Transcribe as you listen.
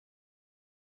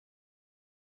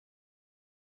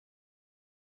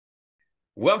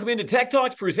Welcome into Tech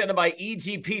Talks presented by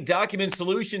EGP Document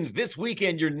Solutions. This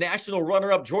weekend, your national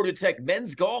runner-up Georgia Tech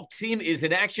men's golf team is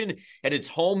in action at its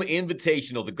home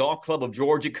invitational, the Golf Club of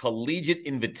Georgia Collegiate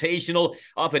Invitational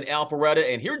up in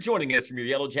Alpharetta. And here joining us from your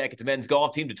Yellow Jackets men's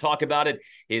golf team to talk about it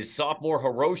is sophomore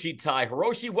Hiroshi Tai.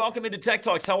 Hiroshi, welcome into Tech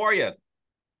Talks. How are you?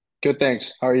 Good,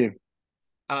 thanks. How are you?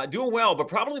 Doing well, but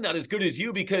probably not as good as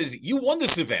you because you won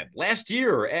this event last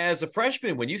year as a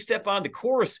freshman. When you step on the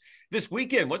course this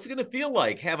weekend, what's it going to feel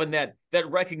like having that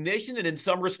recognition and in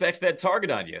some respects that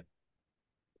target on you?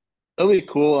 It'll be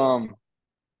cool.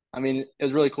 It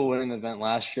was really cool winning the event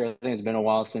last year. I think it's been a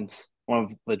while since one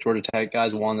of the Georgia Tech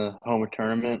guys won the home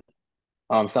tournament.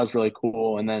 So that's really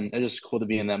cool. And then it's just cool to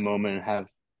be in that moment and have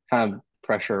kind of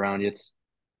pressure around you. It's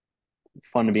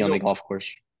fun to be You on the know, golf course.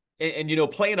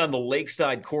 playing on the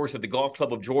Lakeside course at the Golf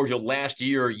Club of Georgia last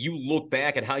year, you look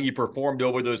back at how you performed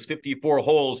over those 54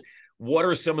 holes. What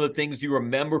are some of the things you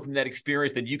remember from that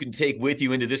experience that you can take with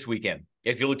you into this weekend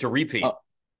as you look to repeat? Uh,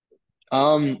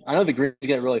 I know the greens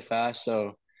get really fast,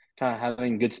 so kind of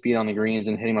having good speed on the greens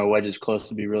and hitting my wedges close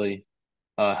would be really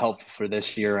helpful for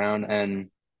this year round.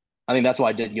 And I think that's why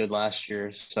I did good last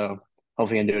year. So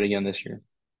hopefully I can do it again this year.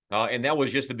 And that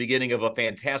was just the beginning of a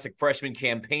fantastic freshman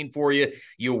campaign for you.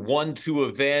 You won 2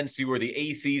 events. You were the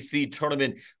ACC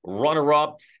tournament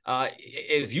runner-up.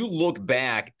 As you look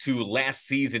back to last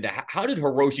season, how did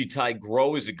Hiroshi Tai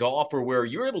grow as a golfer where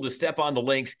you're able to step on the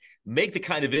links, make the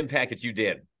kind of impact that you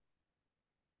did?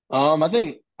 I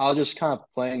think I was just kind of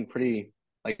playing pretty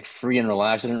like free and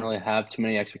relaxed. I didn't really have too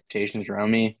many expectations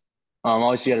around me.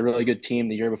 Obviously, had a really good team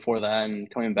the year before that, and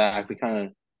coming back, we kind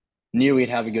of knew we'd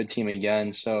have a good team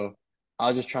again. So I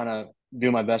was just trying to do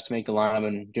my best to make the lineup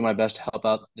and do my best to help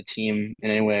out the team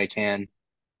in any way I can.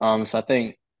 So I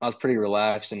think I was pretty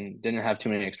relaxed and didn't have too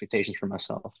many expectations for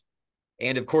myself.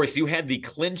 And of course, you had the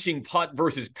clinching putt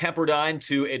versus Pepperdine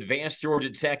to advance Georgia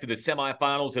Tech to the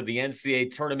semifinals of the NCAA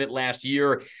tournament last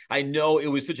year. I know it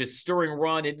was such a stirring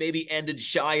run. It maybe ended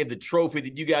shy of the trophy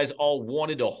that you guys all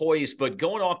wanted to hoist. But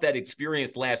going off that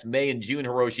experience last May and June,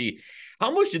 Hiroshi, how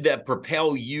much did that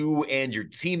propel you and your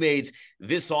teammates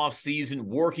this offseason,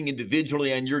 working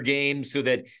individually on your game so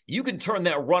that you can turn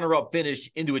that runner-up finish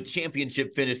into a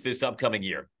championship finish this upcoming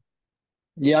year?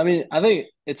 Yeah, I think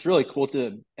it's really cool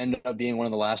to end up being one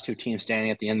of the last two teams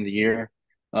standing at the end of the year.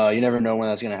 You never know when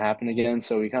that's going to happen again.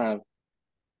 So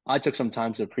I took some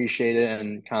time to appreciate it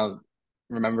and kind of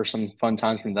remember some fun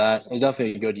times from that. It was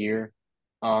definitely a good year.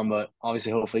 But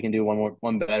obviously, hopefully, we can do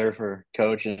one better for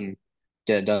coach and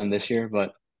get it done this year.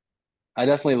 But I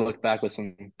definitely look back with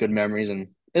some good memories, and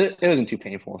it wasn't too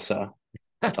painful, so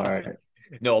it's all right.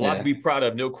 No, a lot to Yeah. be proud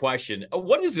of, no question.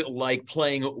 What is it like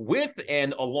playing with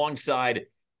and alongside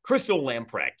Crystal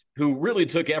Lamprecht, who really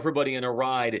took everybody in a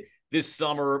ride this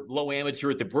summer, low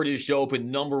amateur at the British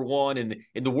Open, #1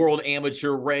 in the world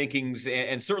amateur rankings,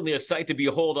 and certainly a sight to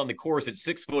behold on the course at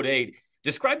 6'8".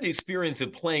 Describe the experience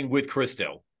of playing with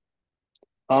Crystal.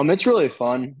 It's really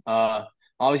fun.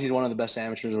 Obviously, he's one of the best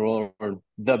amateurs in the world, or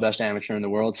the best amateur in the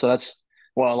world. So that's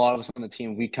what a lot of us on the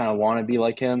team we kind of want to be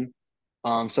like him.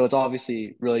 So it's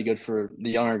obviously really good for the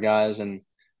younger guys and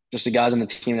just the guys on the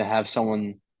team to have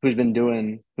someone who is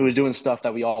doing stuff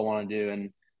that we all want to do and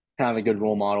kind of a good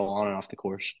role model on and off the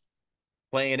course.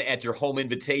 Playing at your home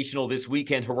invitational this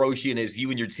weekend, Hiroshi, and as you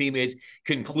and your teammates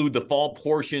conclude the fall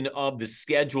portion of the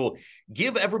schedule,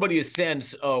 give everybody a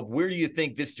sense of where do you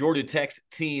think this Georgia Tech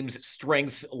team's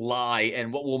strengths lie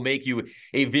and what will make you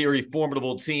a very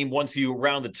formidable team once you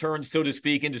round the turn, so to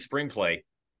speak, into spring play.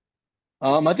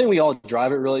 I think we all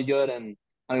drive it really good, and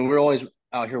we're always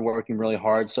out here working really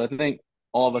hard. So I think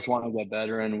all of us want to get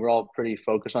better, and we're all pretty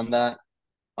focused on that.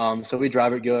 So we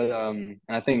drive it good, and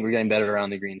I think we're getting better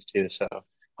around the greens too. So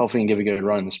hopefully, we can give a good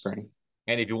run in the spring.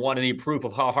 And if you want any proof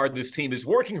of how hard this team is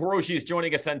working, Hiroshi is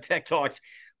joining us on Tech Talks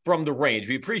from the range.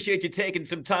 We appreciate you taking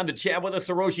some time to chat with us,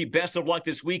 Hiroshi. Best of luck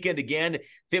this weekend. Again,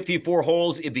 54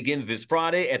 holes. It begins this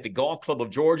Friday at the Golf Club of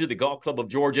Georgia, the Golf Club of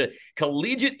Georgia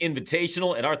Collegiate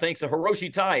Invitational. And our thanks to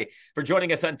Hiroshi Tai for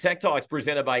joining us on Tech Talks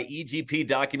presented by EGP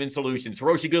Document Solutions.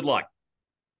 Hiroshi, good luck.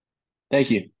 Thank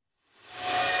you.